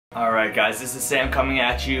Alright guys, this is Sam coming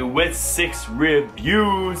at you with 6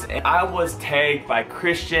 reviews. And I was tagged by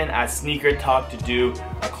Christian at SNEAKERTALK to do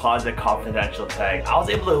a closet confidential tag. I was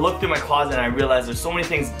able to look through my closet and I realized there's so many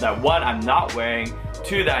things that 1, I'm not wearing,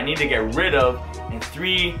 2, that I need to get rid of, and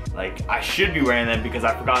 3, like I should be wearing them because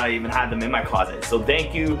I forgot I even had them in my closet. So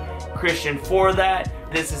thank you Christian for that.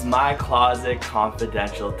 This is my closet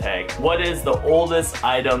confidential tag. What is the oldest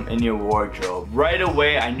item in your wardrobe? Right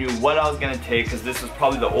away I knew what I was gonna take because this was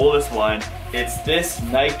probably the oldest one. It's this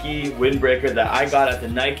Nike windbreaker that I got at the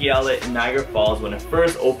Nike outlet in Niagara Falls when it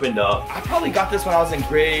first opened up. I probably got this when I was in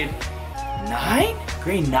grade 9?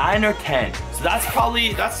 Grade 9 or 10. So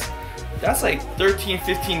that's like 13,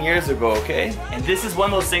 15 years ago, okay? And this is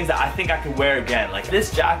one of those things that I think I could wear again. Like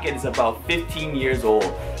this jacket is about 15 years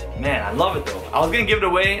old. Man, I love it though. I was gonna give it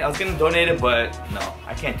away, I was gonna donate it, but no,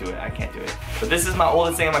 I can't do it, I can't do it. But this is my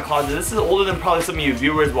oldest thing in my closet. This is older than probably some of you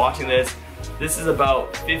viewers watching this. This is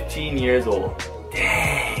about 15 years old.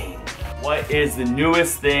 Dang. What is the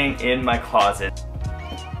newest thing in my closet?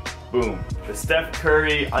 Boom. The Steph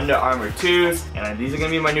Curry Under Armour 2s, and these are gonna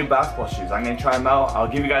be my new basketball shoes. I'm gonna try them out. I'll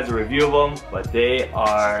give you guys a review of them, but they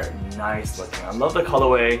are nice looking. I love the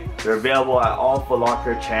colorway. They're available at all Foot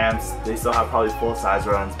Locker champs. They still have probably full size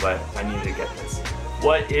runs, but I needed to get this.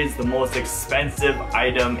 What is the most expensive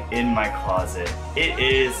item in my closet? It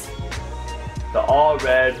is the all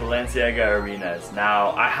red Balenciaga Arenas.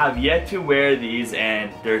 Now, I have yet to wear these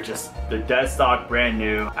and they're dead stock, brand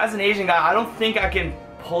new. As an Asian guy, I don't think I can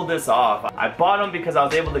pull this off. I bought them because I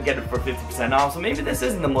was able to get it for 50% off, so maybe this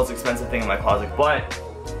isn't the most expensive thing in my closet, but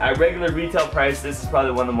at regular retail price, this is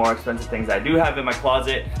probably one of the more expensive things I do have in my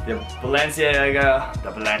closet. The Balenciaga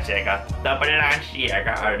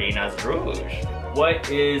Arenas Rouge.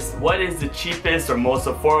 What is the cheapest or most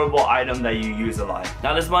affordable item that you use a lot?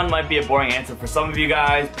 Now this one might be a boring answer for some of you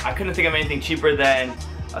guys. I couldn't think of anything cheaper than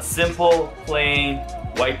a simple, plain,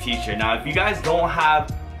 white t-shirt. Now if you guys don't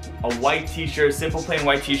have a white t-shirt, simple plain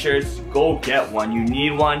white t-shirts, go get one. You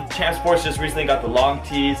need one. Champ Sports just recently got the long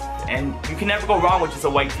tees, and you can never go wrong with just a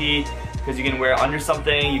white tee because you can wear it under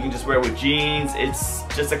something, you can just wear it with jeans. It's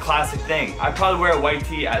just a classic thing. I probably wear a white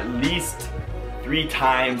tee at least 3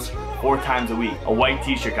 times, 4 times a week. A white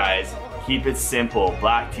t-shirt, guys. Keep it simple.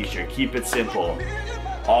 Black t-shirt, keep it simple.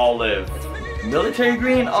 Olive. Military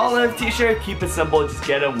green olive t-shirt, keep it simple. Just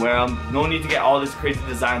get them, wear them. No need to get all these crazy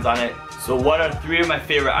designs on it. So what are 3 of my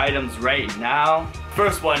favorite items right now?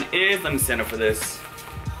 First one is, let me stand up for this.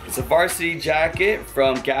 It's a varsity jacket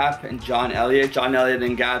from Gap and John Elliott. John Elliott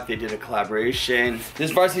and Gap, they did a collaboration.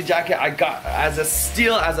 This varsity jacket I got as a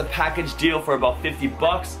steal, as a package deal for about 50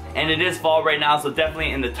 bucks. And it is fall right now, so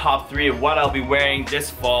definitely in the top 3 of what I'll be wearing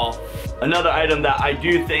this fall. Another item that I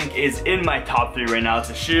do think is in my top 3 right now,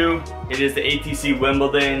 it's a shoe. It is the ATC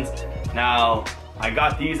Wimbledons. Now, I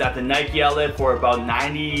got these at the Nike outlet for about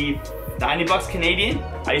 90 bucks Canadian.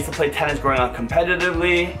 I used to play tennis growing up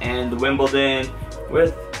competitively, and the Wimbledon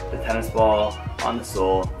with the tennis ball on the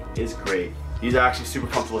sole is great. These are actually super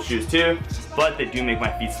comfortable shoes too, but they do make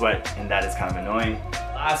my feet sweat, and that is kind of annoying.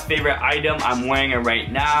 Last favorite item, I'm wearing it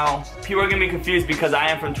right now. People are gonna be confused because I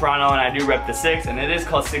am from Toronto and I do rep the 6, and it is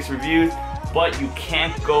called 6 Reviews, but you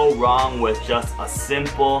can't go wrong with just a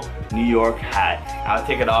simple New York hat. I'll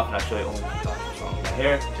take it off and I'll show you. Oh my gosh, what's wrong with my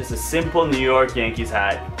hair? Just a simple New York Yankees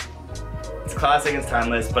hat. It's classic, it's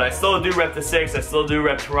timeless, but I still do rep the 6, I still do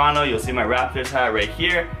rep Toronto. You'll see my Raptors hat right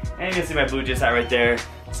here, and you can see my Blue Jays hat right there.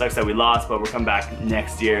 Sucks that we lost, but we're coming back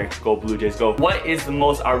next year. Go Blue Jays, go. What is the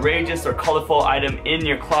most outrageous or colorful item in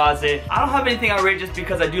your closet? I don't have anything outrageous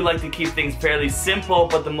because I do like to keep things fairly simple,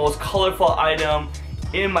 but the most colorful item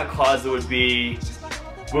in my closet would be,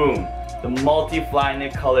 boom, the multi-fly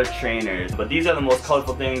knit color trainers. But these are the most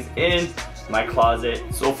colorful things in my closet.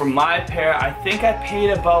 So for my pair, I think I paid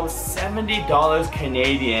about $70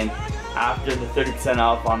 Canadian after the 30%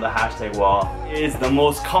 off on the hashtag wall. It is the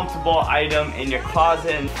most comfortable item in your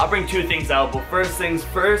closet. And I'll bring 2 things out, but first things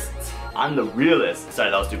first, I'm the realist.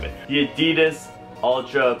 Sorry, that was stupid. The Adidas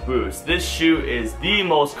Ultra Boost. This shoe is the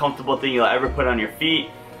most comfortable thing you'll ever put on your feet.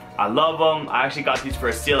 I love them. I actually got these for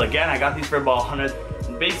a steal again. I got these for about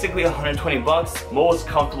basically 120 bucks. Most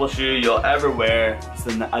comfortable shoe you'll ever wear. It's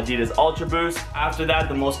the Adidas Ultra Boost. After that,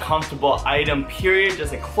 the most comfortable item period,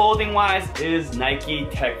 just like clothing wise, is Nike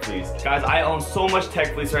Tech Fleece. Guys, I own so much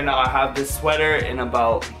Tech Fleece right now. I have this sweater in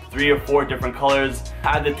about 3 or 4 different colors.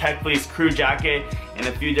 I have the Tech Fleece crew jacket in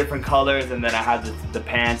a few different colors, and then I have the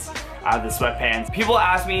pants. I have the sweatpants. People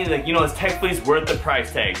ask me, like, you know, is Tech Fleece worth the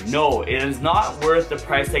price tag? No, it is not worth the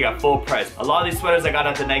price tag at full price. A lot of these sweaters I got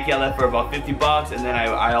at the Nike outlet for about 50 bucks, and then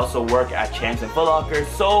I also work at Champs and Foot Locker,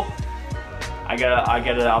 so I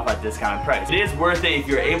get it off at discounted price. It is worth it if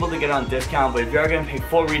you're able to get it on discount, but if you're gonna pay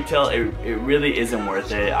full retail, it really isn't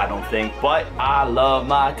worth it, I don't think. But I love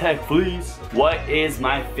my tech fleece. What is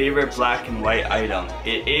my favorite black and white item?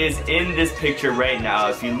 It is in this picture right now.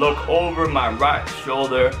 If you look over my right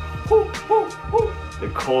shoulder, the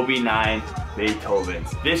Kobe 9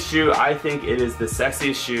 Beethovens. This shoe, I think it is the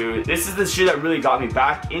sexiest shoe. This is the shoe that really got me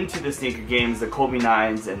back into the sneaker games, the Kobe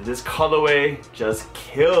 9s, and this colorway just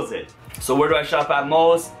kills it. So where do I shop at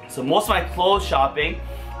most? So most of my clothes shopping,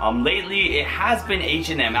 lately it has been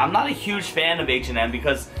H&M. I'm not a huge fan of H&M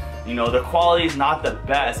because, you know, the quality is not the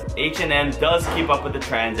best. H&M does keep up with the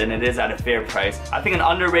trends and it is at a fair price. I think an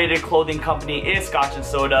underrated clothing company is Scotch and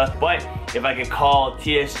Soda, but if I could call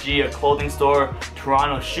TSG a clothing store,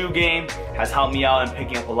 Toronto Shoe Game has helped me out in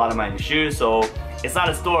picking up a lot of my new shoes. So it's not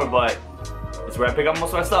a store, but it's where I pick up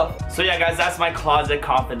most of my stuff. So yeah guys, that's my closet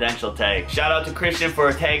confidential tag. Shout out to Christian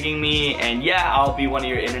for tagging me, and yeah, I'll be one of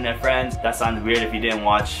your internet friends. That sounds weird. If you didn't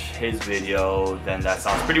watch his video, then that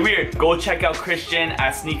sounds pretty weird. Go check out Christian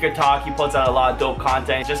at SNEAKERTALK. He puts out a lot of dope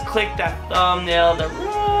content. Just click that thumbnail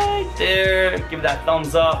right there. Give that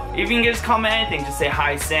thumbs up. If you can just comment anything, just say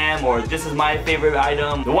hi Sam, or this is my favorite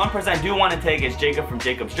item. The one person I do want to tag is Jacob from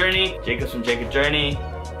Jacob's Journey. Jacob's from Jacob's Journey.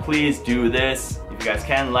 Please do this. If you guys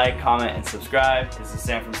can, like, comment, and subscribe. This is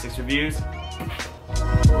Sam from 6 Reviews.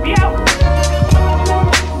 We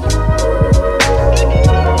out.